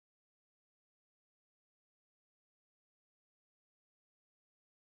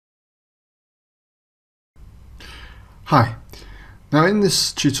Hi. Now in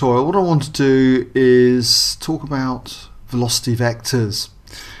this tutorial what I want to do is talk about velocity vectors,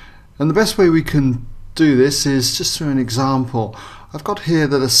 and the best way we can do this is just through an example. I've got here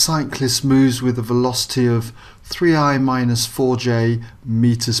that a cyclist moves with a velocity of 3i minus 4j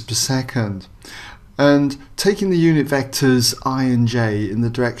meters per second, and taking the unit vectors I and j in the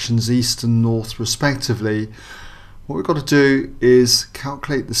directions east and north respectively, what we've got to do is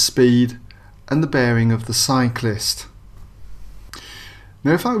calculate the speed and the bearing of the cyclist.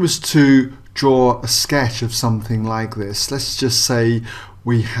 Now if I was to draw a sketch of something like this, let's just say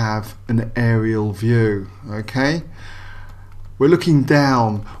we have an aerial view, okay? We're looking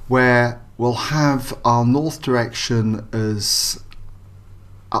down where we'll have our north direction as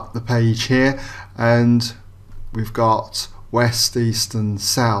up the page here, and we've got west, east and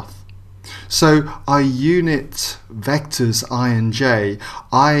south. So our unit vectors I and j,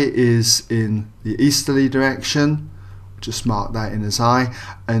 I is in the easterly direction, just mark that in as I,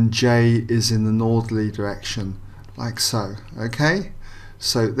 and j is in the northerly direction, like so, okay?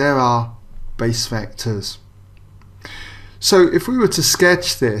 So there are base vectors. So if we were to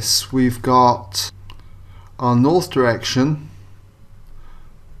sketch this, we've got our north direction,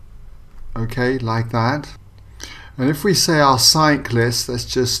 okay, like that. And if we say our cyclist, let's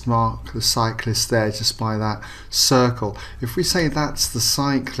just mark the cyclist there just by that circle. If we say that's the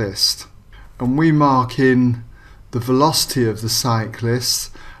cyclist, and we mark in the velocity of the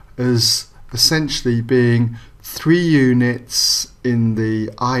cyclist as essentially being 3 units in the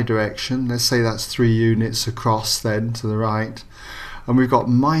I direction, let's say that's 3 units across then to the right, and we've got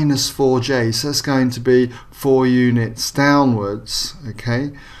minus 4j, so that's going to be 4 units downwards,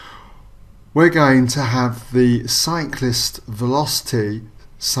 okay? We're going to have the cyclist velocity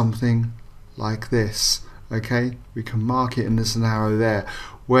something like this, okay? We can mark it in as an arrow there,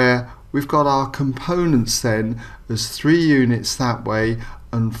 where we've got our components then as 3 units that way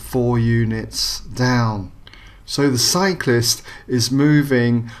and 4 units down. So the cyclist is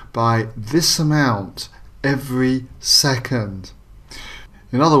moving by this amount every second.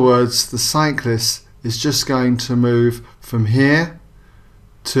 In other words, the cyclist is just going to move from here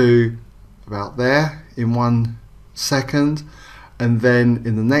to about there in 1 second, and then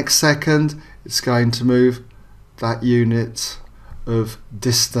in the next second it's going to move that unit of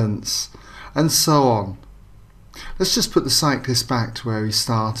distance, and so on. Let's just put the cyclist back to where he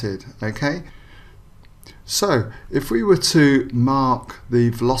started, okay? So if we were to mark the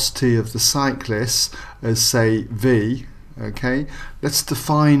velocity of the cyclist as say v, okay, let's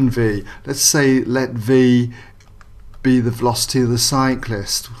define v. Let's say let v be the velocity of the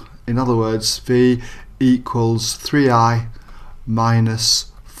cyclist. In other words, v equals 3i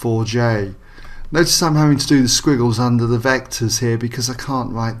minus 4j. Notice I'm having to do the squiggles under the vectors here because I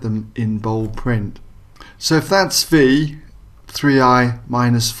can't write them in bold print. So if that's v, 3i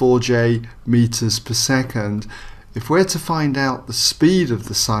minus 4j meters per second, if we're to find out the speed of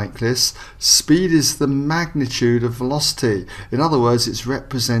the cyclist, speed is the magnitude of velocity. In other words, it's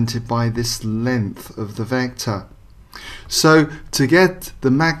represented by this length of the vector. So to get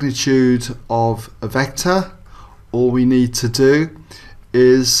the magnitude of a vector, all we need to do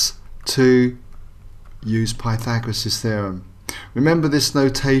is to use Pythagoras' theorem. Remember this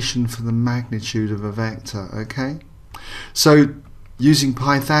notation for the magnitude of a vector, okay? So using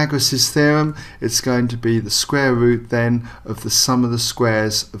Pythagoras' theorem, it's going to be the square root then of the sum of the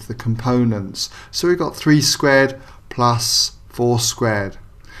squares of the components. So we've got 3 squared plus 4 squared.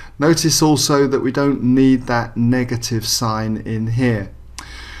 Notice also that we don't need that negative sign in here.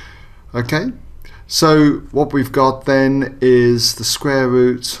 Okay, so what we've got then is the square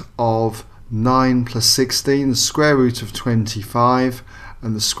root of 9 plus 16, the square root of 25,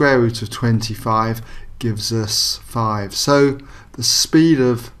 and the square root of 25 gives us 5. So the speed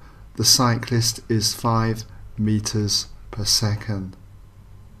of the cyclist is 5 meters per second.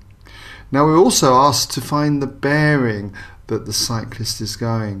 Now we're also asked to find the bearing that the cyclist is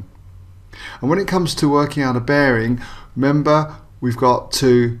going. And when it comes to working out a bearing, remember we've got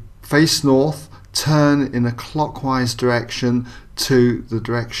to face north, turn in a clockwise direction to the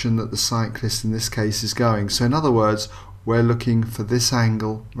direction that the cyclist in this case is going. So in other words, we're looking for this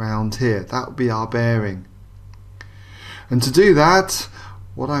angle round here. That would be our bearing. And to do that,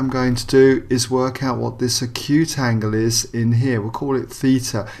 what I'm going to do is work out what this acute angle is in here. We'll call it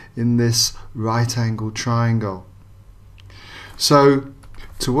theta in this right angle triangle. So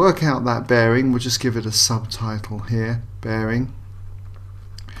to work out that bearing, we'll just give it a subtitle here, bearing.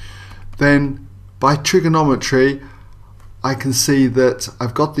 Then by trigonometry, I can see that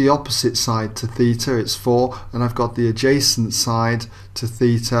I've got the opposite side to theta, it's 4, and I've got the adjacent side to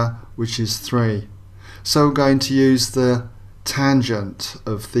theta, which is 3. So we're going to use the tangent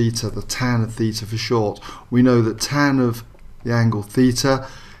of theta, the tan of theta for short. We know that tan of the angle theta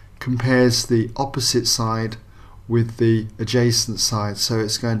compares the opposite side with the adjacent side, so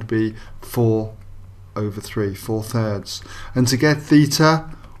it's going to be 4/3, 4/3. And to get theta,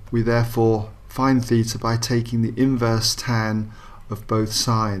 we therefore find theta by taking the inverse tan of both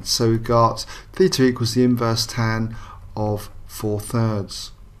sides. So we've got theta equals the inverse tan of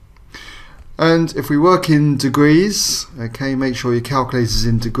 4/3. And if we work in degrees, okay, make sure your calculator's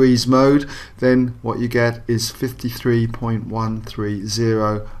in degrees mode, then what you get is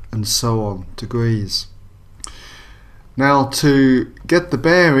 53.130 and so on degrees. Now to get the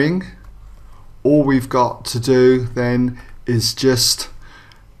bearing, all we've got to do then is just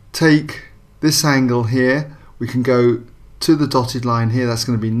take this angle here. We can go to the dotted line here, that's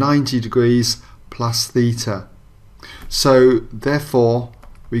going to be 90 degrees plus theta. So therefore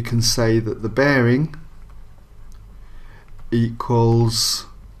we can say that the bearing equals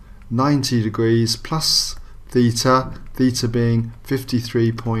 90 degrees plus theta, theta being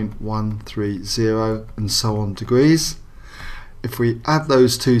 53.130 and so on degrees. If we add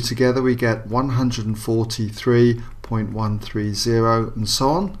those two together, we get 143.130 and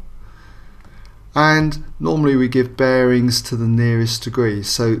so on. And normally we give bearings to the nearest degree,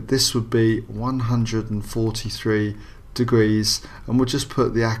 so this would be 143 degrees, and we'll just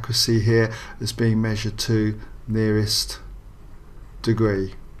put the accuracy here as being measured to nearest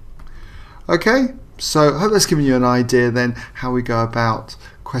degree. Okay, so I hope that's given you an idea then how we go about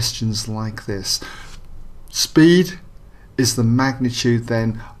questions like this. Speed is the magnitude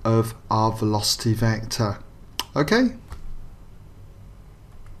then of our velocity vector. Okay.